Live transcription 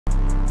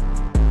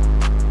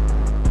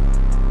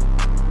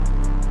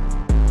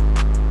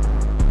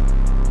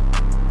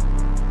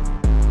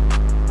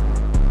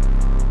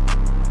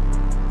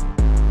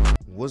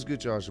What's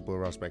good, y'all? It's your boy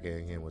Ross back at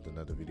again with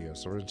another video.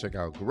 So we're gonna check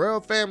out Guerrero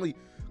family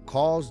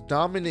calls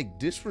Dominik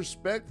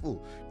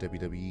disrespectful,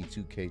 WWE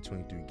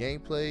 2K23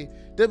 gameplay,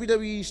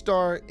 WWE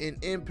star in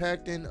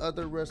Impact, and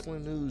other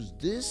wrestling news.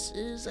 This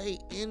is a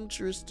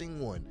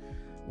interesting one.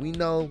 We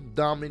know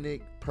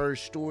Dominik, per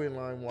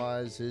storyline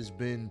wise, has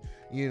been,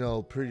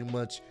 pretty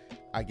much,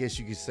 I guess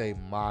you could say,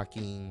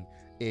 mocking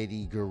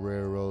Eddie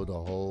Guerrero, the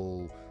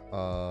whole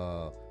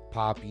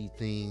Poppy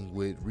thing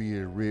with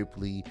Rhea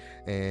Ripley,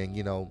 and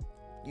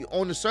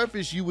on the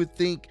surface you would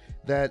think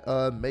that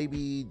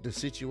maybe the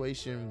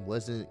situation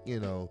wasn't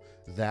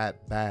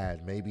that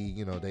bad. Maybe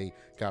they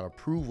got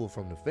approval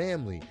from the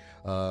family,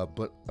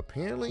 but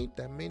apparently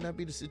that may not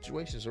be the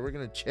situation. So we're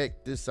gonna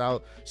check this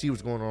out, see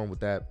what's going on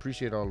with that.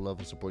 Appreciate all the love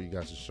and support you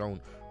guys have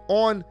shown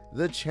on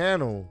the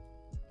channel.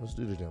 Let's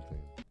do the damn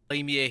thing.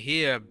 Lamia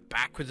here,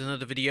 back with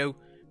another video.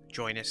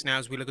 Join us now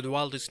as we look at the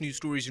wildest news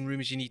stories and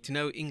rumors you need to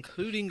know,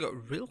 including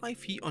real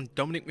life heat on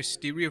Dominik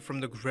Mysterio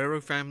from the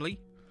Guerrero family.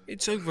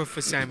 It's over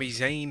for Sami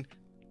Zayn,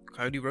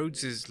 Cody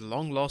Rhodes'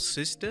 long lost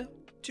sister,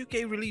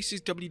 2K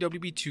releases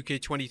WWE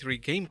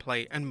 2K23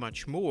 gameplay, and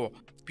much more.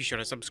 Be sure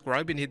to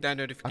subscribe and hit that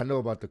notification. I know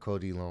about the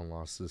Cody long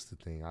lost sister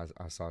thing.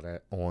 I saw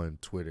that on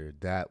Twitter.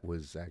 That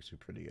was actually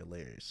pretty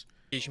hilarious.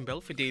 Bell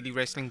for daily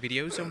wrestling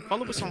videos, and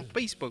follow us on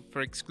Facebook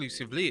for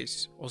exclusive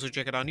lists. Also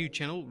check out our new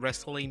channel,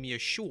 WrestleMania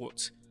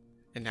Shorts.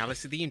 And now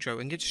let's see the intro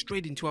and get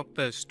straight into our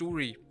first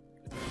story.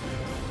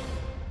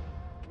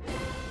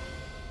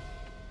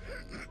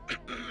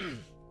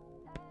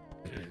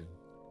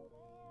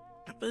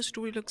 Our first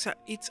story looks at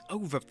it's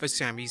over for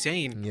Sami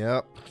Zayn.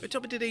 Yep. The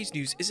top of today's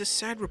news is a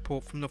sad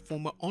report from the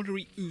former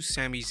honorary Uso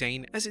Sami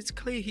Zayn, as it's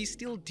clear he's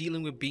still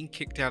dealing with being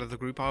kicked out of the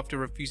group after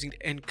refusing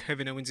to end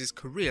Kevin Owens'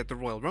 career at the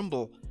Royal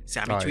Rumble.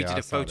 Sami tweeted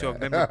a photo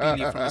of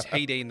memorabilia from his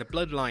heyday in the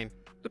Bloodline.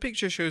 The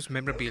picture shows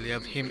memorabilia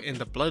of him in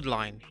the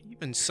Bloodline,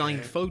 even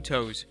signed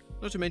photos,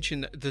 not to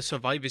mention the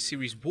Survivor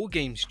Series War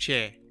Games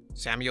chair.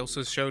 Sami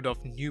also showed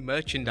off new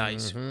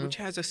merchandise, which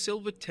has a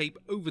silver tape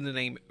over the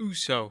name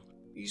Uso.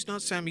 He's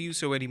not Sami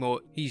Uso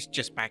anymore, he's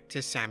just back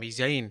to Sami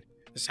Zayn.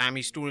 The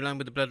Sami storyline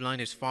with the Bloodline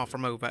is far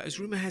from over, as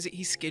rumor has it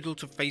he's scheduled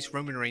to face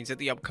Roman Reigns at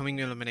the upcoming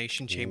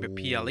Elimination Chamber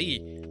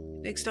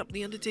PLE. Next up,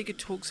 The Undertaker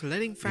talks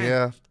letting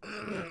fans...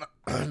 Yeah,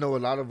 I know a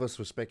lot of us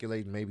were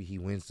speculating maybe he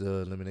wins the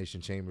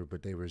Elimination Chamber,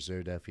 but they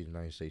reserved that for the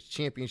United States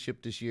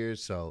Championship this year,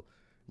 so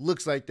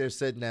looks like they're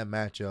setting that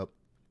match up.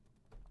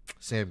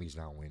 Sami's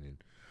not winning.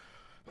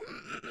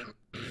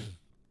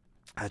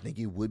 I think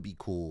it would be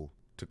cool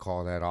to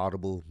call that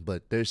audible,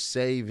 but they're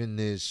saving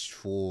this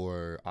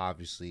for,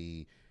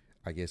 obviously,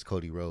 I guess,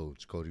 Cody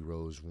Rhodes. Cody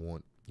Rhodes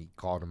he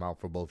called him out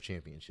for both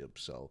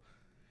championships, so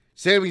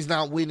Sami's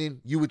not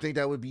winning. You would think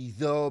that would be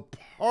the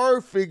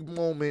perfect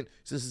moment,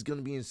 since it's going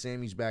to be in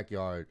Sami's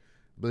backyard,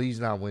 but he's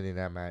not winning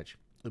that match.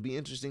 It'll be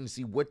interesting to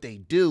see what they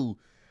do,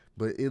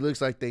 but it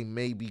looks like they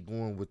may be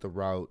going with the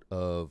route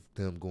of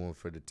them going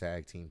for the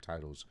tag team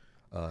titles,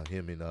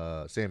 him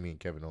and Sami and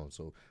Kevin Owens.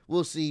 So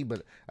we'll see,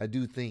 but I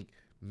do think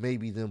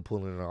maybe them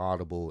pulling an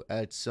audible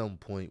at some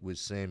point with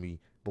Sami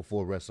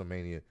before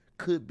WrestleMania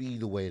could be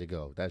the way to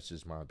go. That's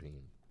just my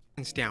opinion.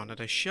 Down at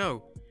a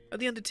show.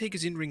 The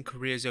Undertaker's in-ring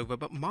career is over,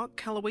 but Mark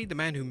Calloway, the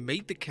man who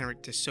made the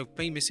character so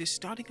famous, is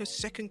starting a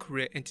second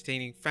career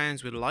entertaining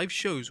fans with live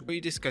shows where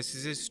he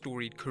discusses his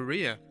storied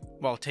career.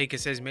 While Taker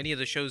says many of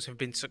the shows have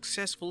been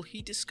successful,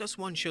 he discussed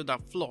one show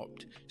that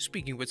flopped.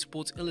 Speaking with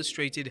Sports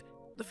Illustrated,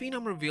 the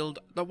Phenom revealed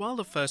that while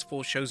the first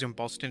 4 shows in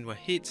Boston were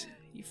hits,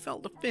 he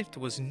felt the 5th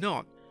was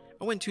not.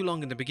 I went too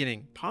long in the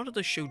beginning. Part of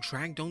the show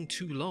dragged on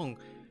too long.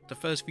 The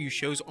first few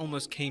shows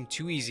almost came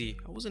too easy.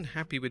 I wasn't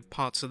happy with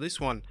parts of this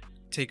one.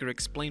 Taker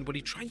explained what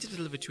he tried to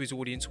deliver to his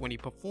audience when he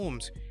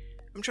performs.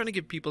 I'm trying to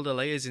give people the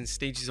layers and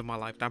stages of my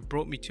life that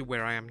brought me to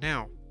where I am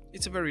now.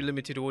 It's a very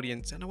limited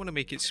audience and I want to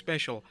make it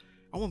special.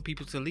 I want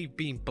people to leave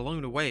being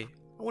blown away.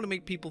 I want to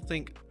make people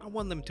think. I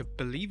want them to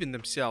believe in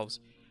themselves.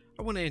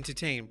 I want to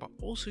entertain, but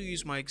also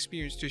use my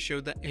experience to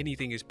show that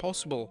anything is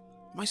possible.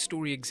 My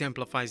story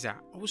exemplifies that.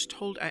 I was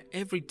told at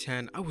every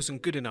turn I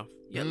wasn't good enough,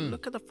 yet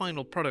look at the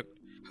final product.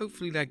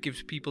 Hopefully that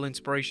gives people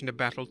inspiration to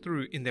battle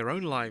through in their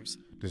own lives.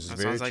 This is that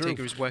very sounds like true.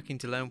 Taker is working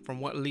to learn from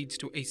what leads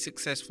to a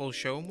successful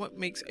show and what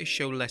makes a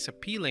show less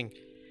appealing.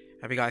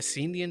 Have you guys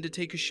seen The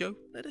Undertaker show?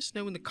 Let us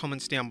know in the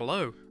comments down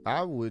below.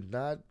 I would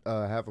not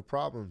have a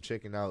problem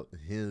checking out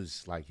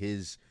his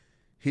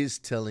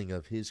telling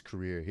of his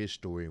career, his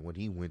story, and what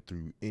he went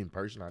through in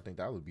person. I think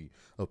that would be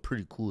a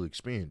pretty cool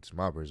experience, in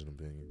my personal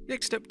opinion.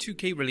 Next up,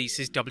 2K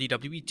releases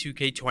WWE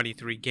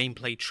 2K23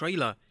 gameplay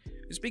trailer.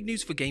 It's big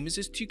news for gamers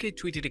as 2K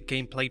tweeted a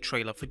gameplay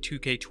trailer for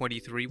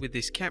 2K23 with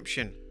this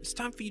caption: "It's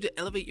time for you to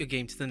elevate your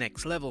game to the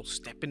next level,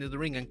 step into the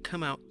ring and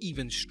come out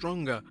even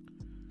stronger."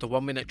 The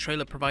 1-minute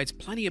trailer provides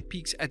plenty of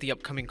peeks at the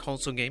upcoming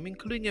console game,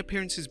 including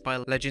appearances by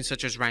legends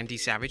such as Randy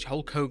Savage,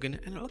 Hulk Hogan,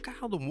 and look at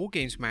how the War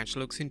Games match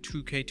looks in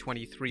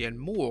 2K23 and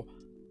more.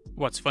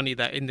 What's funny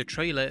that in the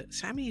trailer,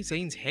 Sami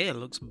Zayn's hair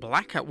looks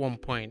black at one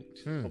point.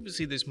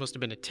 Obviously this must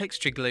have been a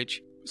texture glitch.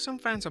 Some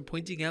fans are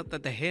pointing out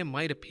that the hair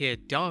might appear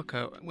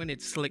darker when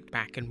it's slicked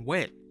back and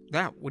wet.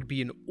 That would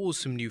be an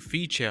awesome new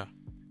feature.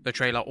 The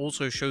trailer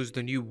also shows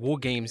the new War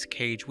Games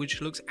cage,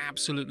 which looks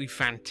absolutely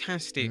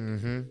fantastic.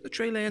 The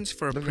trailer ends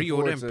for a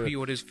pre-order, and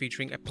pre-orders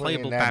featuring a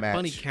playable Bad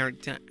Bunny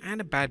character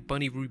and a Bad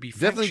Bunny Ruby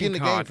Definitely faction getting the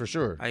card. game for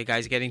sure. Are you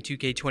guys getting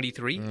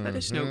 2K23? Let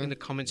us know in the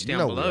comments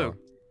down below.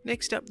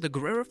 Next up, the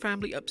Guerrero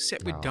family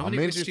upset with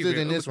Dominik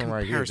Mysterio over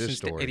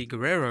comparisons to Eddie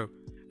Guerrero.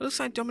 It looks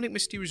like Dominik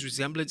Mysterio's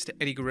resemblance to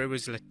Eddie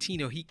Guerrero's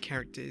Latino Heat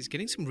character is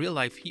getting some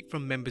real-life heat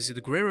from members of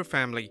the Guerrero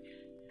family.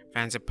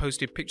 Fans have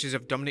posted pictures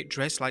of Dominik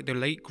dressed like the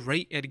late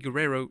great Eddie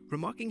Guerrero,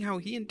 remarking how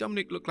he and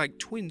Dominik look like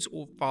twins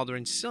or father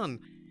and son.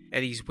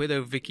 Eddie's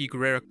widow Vicky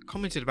Guerrero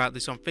commented about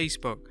this on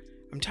Facebook.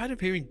 "I'm tired of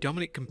hearing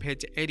Dominik compared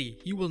to Eddie.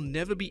 He will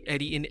never be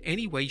Eddie in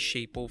any way,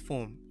 shape or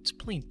form. It's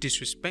plain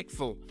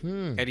disrespectful."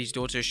 Eddie's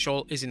daughter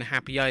Shaul isn't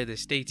happy either,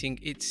 stating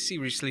it's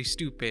seriously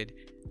stupid.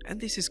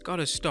 And this has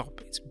gotta stop.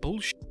 It's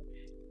bullshit.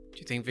 Do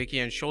you think Vicky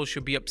and Shaul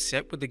should be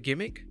upset with the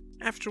gimmick?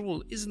 After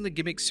all, isn't the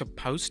gimmick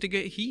supposed to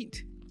get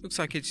heat? Looks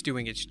like it's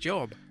doing its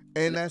job.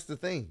 And that's the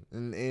thing.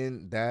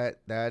 And that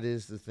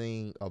is the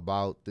thing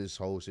about this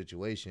whole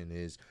situation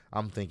is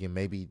I'm thinking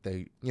maybe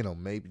they,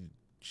 maybe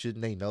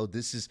shouldn't they know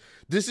this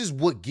is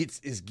what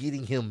is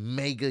getting him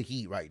mega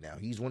heat right now.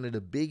 He's one of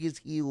the biggest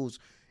heels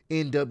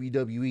in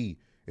WWE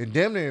and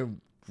damn near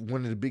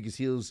one of the biggest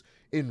heels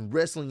in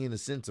wrestling in the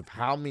sense of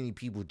how many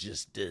people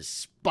just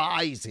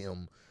despise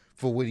him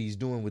for what he's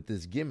doing with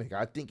this gimmick.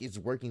 I think it's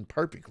working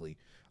perfectly,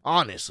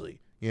 honestly.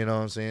 You know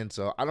what I'm saying?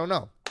 So I don't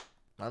know.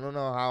 I don't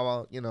know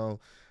how,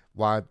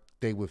 why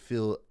they would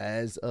feel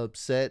as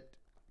upset,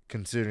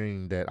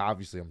 considering that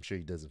obviously I'm sure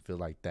he doesn't feel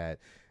like that,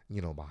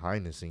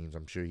 behind the scenes.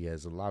 I'm sure he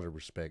has a lot of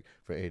respect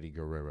for Eddie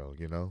Guerrero,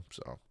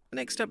 so.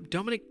 Next up,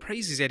 Dominik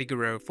praises Eddie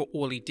Guerrero for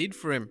all he did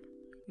for him.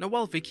 Now,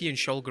 while Vicky and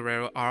Shaul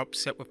Guerrero are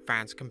upset with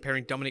fans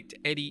comparing Dominik to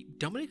Eddie,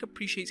 Dominik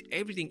appreciates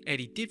everything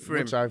Eddie did for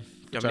him.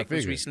 Dominik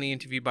was recently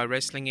interviewed by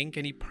Wrestling Inc.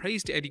 and he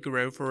praised Eddie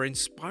Guerrero for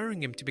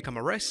inspiring him to become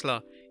a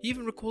wrestler. He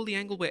even recalled the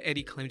angle where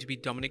Eddie claimed to be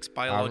Dominik's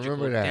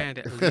biological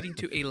dad, leading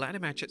to a ladder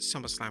match at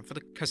SummerSlam for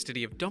the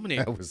custody of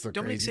Dominik.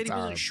 Dominik said he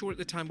wasn't sure at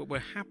the time what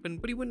would happen,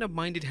 but he wouldn't have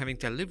minded having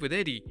to live with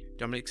Eddie.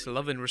 Dominik's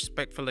love and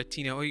respect for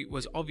Latino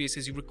was obvious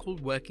as he recalled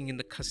working in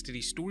the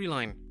custody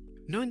storyline.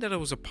 "Knowing that I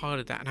was a part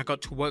of that and I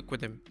got to work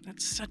with him,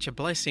 that's such a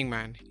blessing,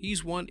 man.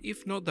 He's one,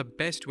 if not the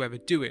best to ever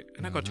do it,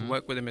 and I got to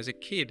work with him as a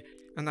kid,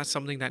 and that's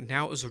something that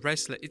now as a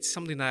wrestler, it's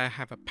something that I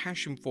have a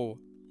passion for.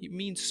 It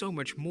means so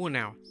much more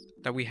now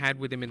that we had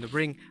with him in the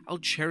ring. I'll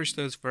cherish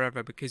those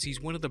forever because he's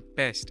one of the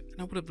best, and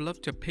I would have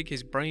loved to pick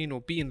his brain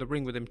or be in the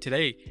ring with him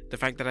today. The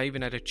fact that I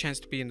even had a chance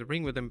to be in the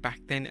ring with him back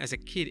then as a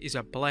kid is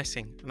a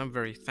blessing, and I'm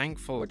very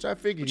thankful." Which I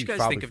figured what do you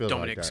guys think of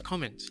Dominik's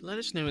comments? Let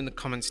us know in the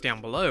comments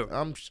down below.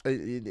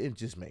 It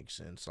just makes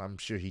sense. I'm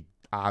sure he's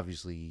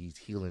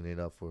healing it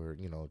up for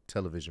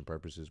television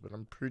purposes, but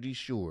I'm pretty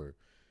sure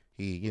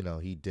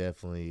he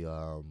definitely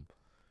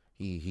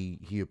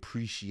he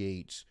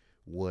appreciates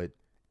what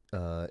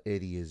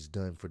Eddie has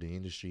done for the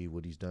industry,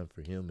 what he's done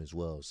for him as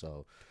well.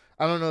 So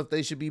I don't know if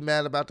they should be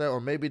mad about that,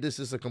 or maybe this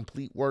is a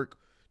complete work.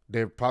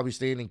 They're probably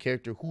staying in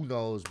character, who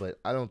knows, but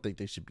I don't think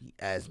they should be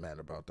as mad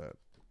about that.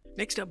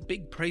 Next up,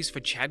 big praise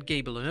for Chad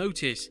Gable and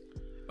Otis.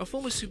 A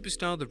former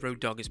superstar, the Road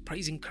Dogg, is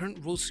praising current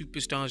Raw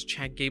superstars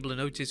Chad Gable and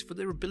Otis for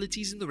their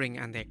abilities in the ring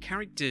and their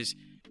characters.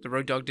 The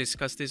Road Dogg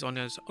discussed this on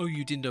his Oh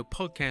You Didn't Know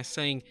podcast,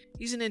 saying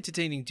he's an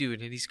entertaining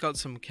dude and he's got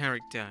some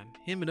character, and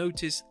him and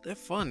Otis, they're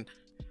fun.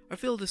 I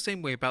feel the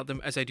same way about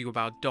them as I do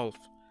about Dolph.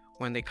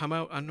 When they come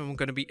out, I know I'm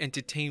going to be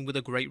entertained with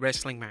a great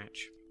wrestling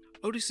match.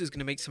 Otis is going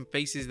to make some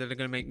faces that are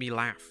going to make me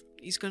laugh.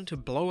 He's going to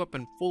blow up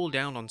and fall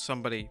down on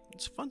somebody.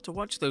 It's fun to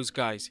watch those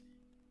guys.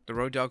 The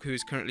Road Dogg, who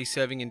is currently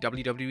serving in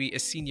WWE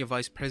as Senior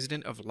Vice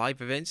President of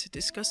Live Events,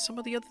 discussed some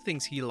of the other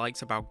things he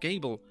likes about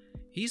Gable.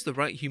 He's the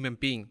right human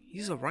being.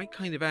 He's the right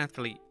kind of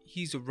athlete.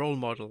 He's a role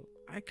model.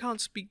 I can't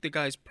speak the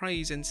guy's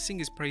praise and sing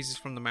his praises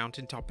from the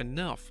mountaintop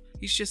enough.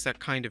 He's just that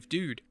kind of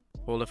dude.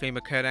 Hall of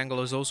Famer Kurt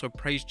Angle has also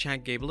praised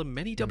Chad Gable, and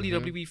many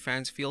WWE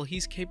fans feel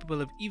he's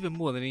capable of even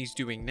more than he's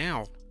doing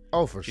now.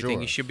 Oh, for sure. Do you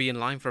think he should be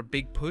in line for a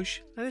big push?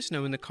 Let us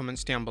know in the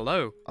comments down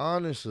below.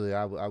 Honestly,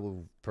 I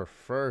would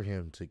prefer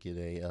him to get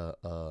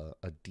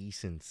a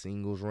decent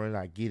singles run.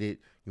 I get it.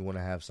 You want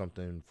to have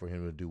something for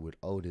him to do with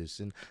Otis,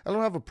 and I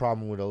don't have a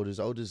problem with Otis.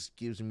 Otis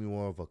gives me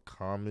more of a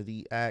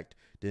comedy act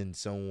than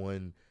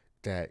someone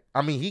that,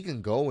 I mean, he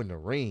can go in the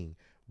ring,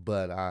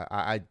 but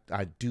I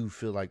do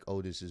feel like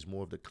Otis is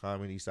more of the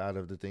comedy side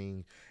of the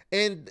thing.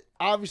 And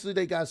obviously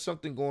they got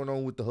something going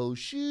on with the whole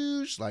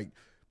shoes, like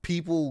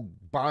people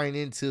buying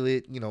into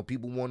it,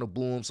 people want to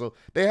boo him. So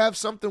they have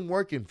something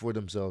working for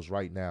themselves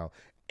right now.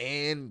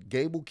 And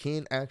Gable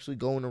can actually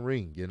go in the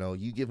ring.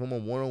 You give him a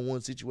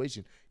one-on-one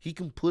situation, he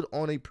can put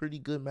on a pretty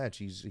good match.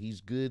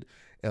 He's good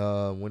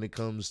when it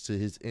comes to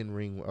his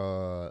in-ring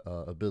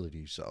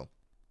ability. So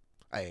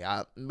hey,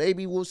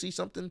 maybe we'll see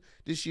something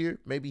this year.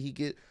 Maybe he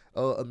get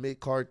a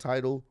mid-card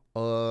title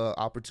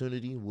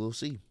opportunity. We'll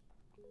see.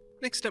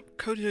 Next up,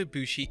 Kota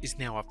Ibushi is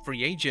now a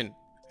free agent.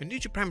 A New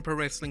Japan Pro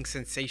Wrestling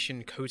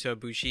sensation Kota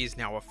Ibushi is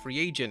now a free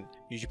agent.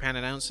 New Japan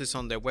announced this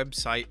on their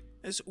website.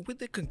 As with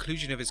the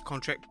conclusion of his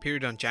contract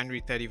period on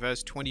January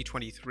 31st,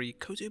 2023,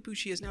 Kota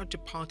Ibushi has now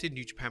departed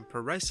New Japan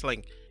Pro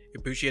Wrestling.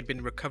 Ibushi had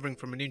been recovering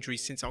from an injury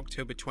since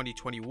October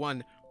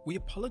 2021. We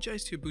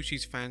apologize to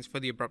Ibushi's fans for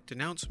the abrupt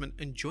announcement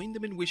and join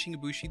them in wishing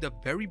Ibushi the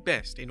very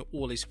best in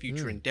all his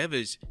future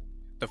endeavors.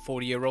 The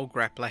 40-year-old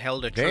grappler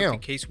held a trophy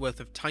case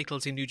worth of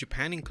titles in New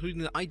Japan,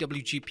 including the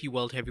IWGP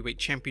World Heavyweight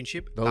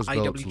Championship, the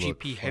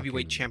IWGP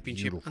Heavyweight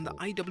Championship, and the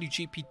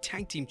IWGP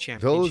Tag Team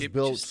Championship,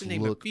 just to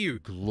name a few.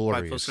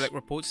 Fightful Select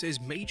reports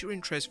there's major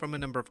interest from a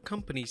number of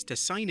companies to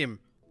sign him.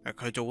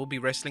 Kota will be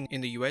wrestling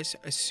in the US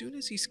as soon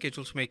as he's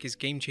scheduled to make his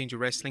Game Changer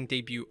Wrestling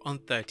debut on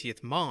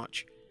 30th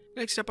March.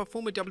 Next up, a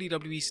former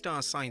WWE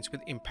star signs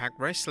with Impact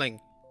Wrestling.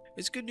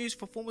 It's good news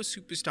for former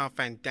superstar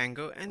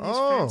Fandango and his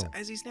fans,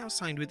 as he's now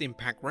signed with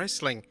Impact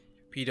Wrestling.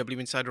 PW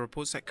Insider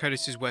reports that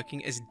Curtis is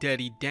working as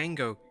Dirty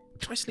Dango.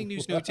 Wrestling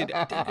News noted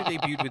Dango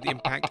debuted with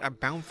Impact at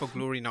Bound for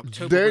Glory in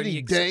October when he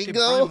accepted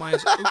Brian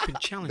Myers' open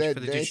challenge for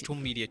the Digital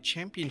Media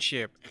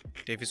Championship.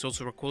 Davis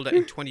also recalled that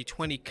in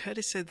 2020,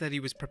 Curtis said that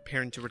he was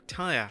preparing to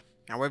retire.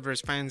 However,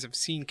 as fans have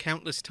seen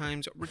countless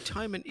times,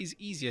 retirement is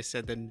easier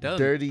said than done.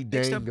 Dirty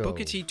Dango. Next up,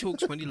 Booker T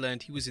talks when he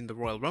learned he was in the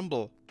Royal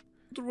Rumble.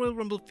 The Royal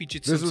Rumble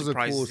featured some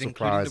surprises,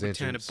 including the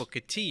return of Booker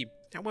T.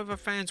 However,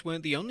 fans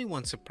weren't the only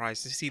ones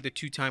surprised to see the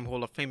two-time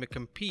Hall of Famer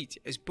compete,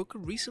 as Booker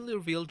recently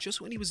revealed just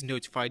when he was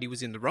notified he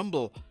was in the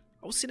Rumble.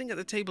 I was sitting at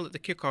the table at the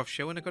kickoff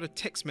show and I got a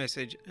text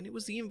message, and it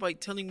was the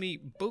invite telling me,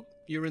 "Book,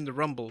 you're in the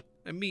Rumble."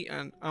 And me,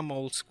 and I'm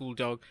old school,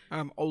 dog.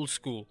 I'm old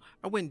school.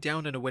 I went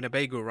down in a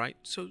Winnebago, right?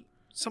 So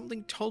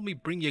something told me,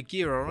 bring your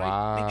gear, alright?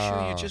 Wow. Make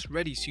sure you're just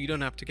ready so you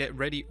don't have to get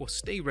ready or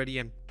stay ready,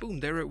 and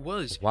boom, there it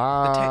was.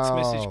 Wow. The text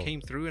message came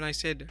through and I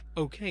said,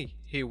 okay,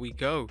 here we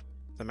go.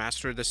 The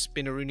master of the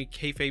Spinneroonie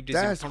kayfabed his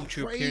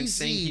impromptu appearance,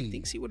 saying he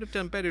thinks he would have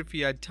done better if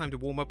he had time to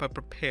warm up and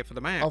prepare for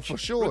the match. Oh, for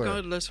sure.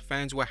 Regardless,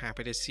 fans were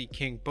happy to see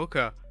King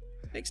Booker.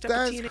 Next up,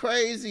 that's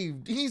crazy.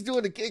 He's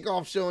doing the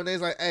kickoff show and they're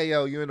like, hey,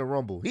 yo, you're in the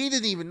Rumble. He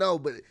didn't even know,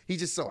 but he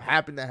just so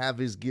happened to have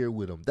his gear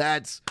with him.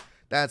 That's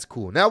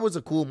cool. And that was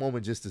a cool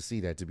moment just to see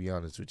that, to be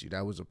honest with you.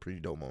 That was a pretty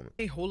dope moment.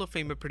 A Hall of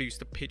Famer produced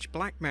the Pitch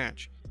Black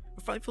match.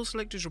 A Fightful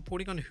Select is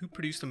reporting on who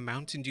produced the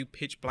Mountain Dew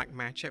Pitch Black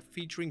match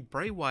featuring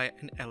Bray Wyatt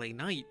and LA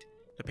Knight.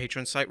 The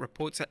Patreon site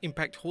reports that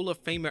Impact Hall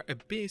of Famer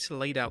Abyss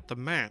laid out the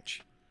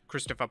match.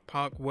 Christopher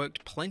Park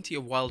worked plenty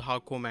of wild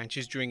hardcore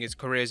matches during his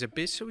career as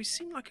Abyss, so he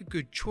seemed like a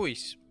good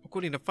choice.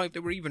 According to Fight,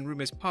 there were even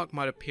rumors Park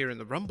might appear in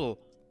the Rumble.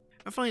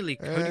 And finally,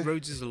 Cody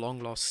Rhodes'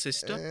 long-lost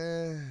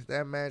sister.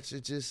 That match,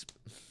 it just...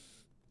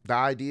 The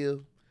idea,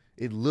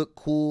 it looked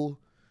cool,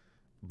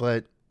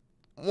 but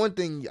one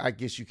thing I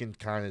guess you can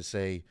kind of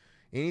say,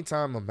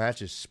 anytime a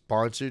match is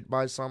sponsored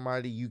by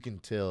somebody, you can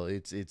tell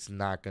it's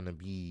not going to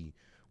be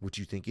what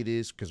you think it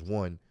is, because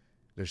one,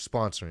 they're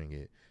sponsoring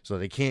it. So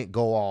they can't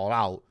go all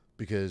out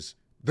because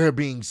they're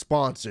being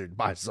sponsored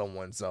by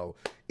someone. So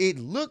it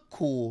looked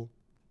cool.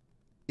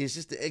 It's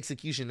just the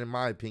execution, in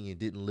my opinion,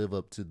 didn't live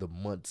up to the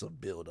months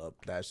of build-up.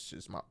 That's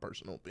just my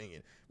personal opinion.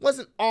 It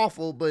wasn't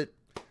awful, but...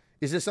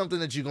 Is this something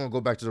that you're going to go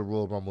back to the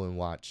Royal Rumble and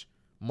watch?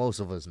 Most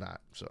of us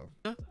not, so.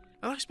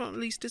 Last but not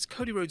least, does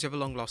Cody Rhodes have a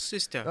long-lost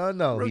sister?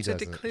 No, Rhodes he had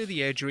doesn't. to clear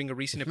the air during a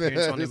recent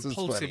appearance on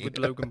Impulsive with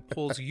Logan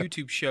Paul's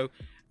YouTube show.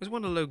 As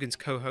one of Logan's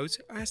co-hosts,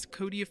 asked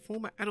Cody if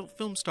former adult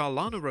film star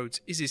Lana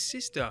Rhodes is his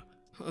sister.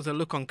 The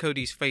look on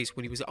Cody's face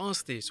when he was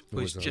asked this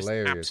was just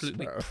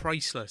absolutely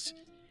priceless.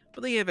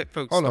 But there you have it,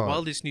 folks. The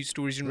wildest news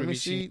stories in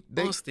reviews.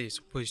 Asked this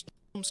was...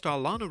 star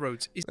Lana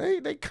Rhodes is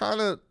they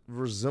kind of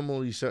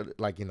resemble each other,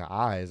 like in the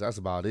eyes. That's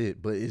about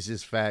it. But it's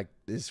just fact.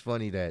 It's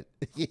funny that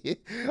he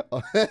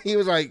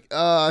was like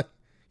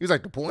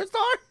the porn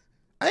star.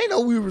 I didn't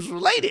know we was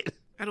related.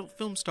 Adult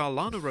film star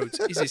Lana Rhodes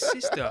is his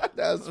sister.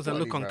 The funny,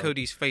 look on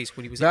Cody's face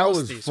when he was that asked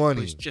was this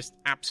funny. Was just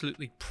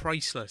absolutely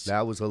priceless.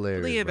 That was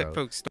hilarious. There you have it,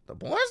 folks. The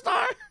porn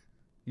star.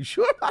 You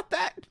sure about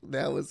that?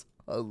 That was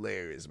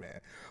hilarious, man.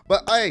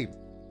 But hey.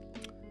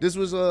 This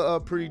was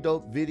a pretty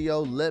dope video.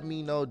 Let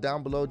me know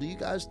down below. Do you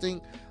guys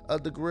think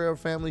the Guerrero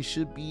family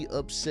should be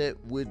upset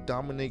with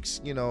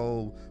Dominik's,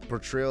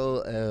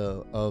 portrayal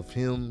of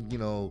him,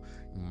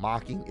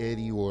 mocking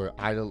Eddie or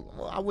I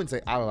wouldn't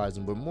say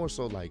idolizing, but more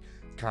so like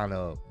kind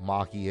of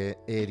mocking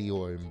Eddie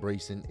or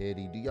embracing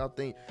Eddie? Do y'all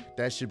think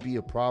that should be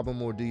a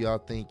problem, or do y'all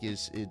think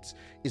it's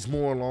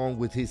more along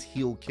with his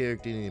heel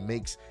character and it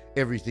makes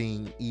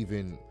everything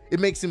even? It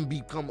makes him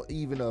become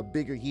even a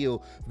bigger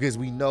heel because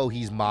we know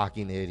he's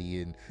mocking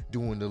Eddie and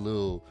doing the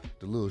little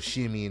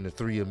shimmy and the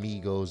Three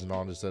Amigos and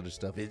all this other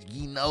stuff.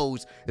 He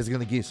knows it's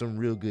gonna get some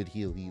real good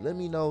heel heat. Let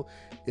me know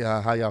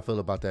how y'all feel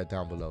about that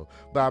down below.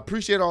 But I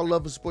appreciate all the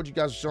love and support you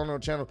guys are showing on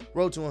the channel.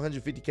 Road to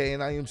 150K,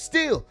 and I am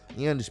still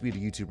the undisputed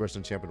YouTube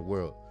wrestling champion of the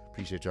world.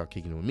 Appreciate y'all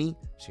kicking it with me.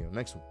 See you on the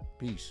next one.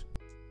 Peace.